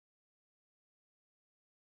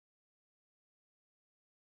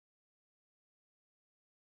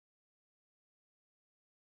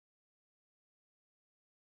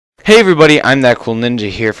Hey everybody, I'm That Cool Ninja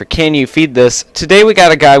here for Can You Feed This? Today we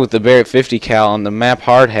got a guy with the Barrett 50 cal on the map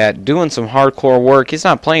Hard Hat doing some hardcore work. He's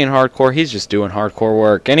not playing hardcore, he's just doing hardcore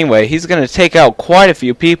work. Anyway, he's going to take out quite a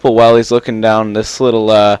few people while he's looking down this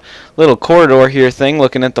little corridor here thing,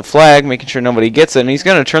 looking at the flag, making sure nobody gets it, and he's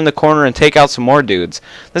going to turn the corner and take out some more dudes.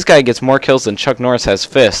 This guy gets more kills than Chuck Norris has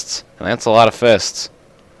fists, and that's a lot of fists.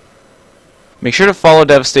 Make sure to follow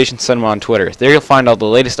Devastation Cinema on Twitter. There you'll find all the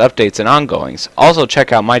latest updates and ongoings. Also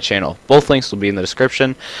check out my channel. Both links will be in the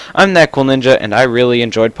description. I'm That Cool Ninja, and I really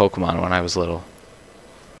enjoyed Pokemon when I was little.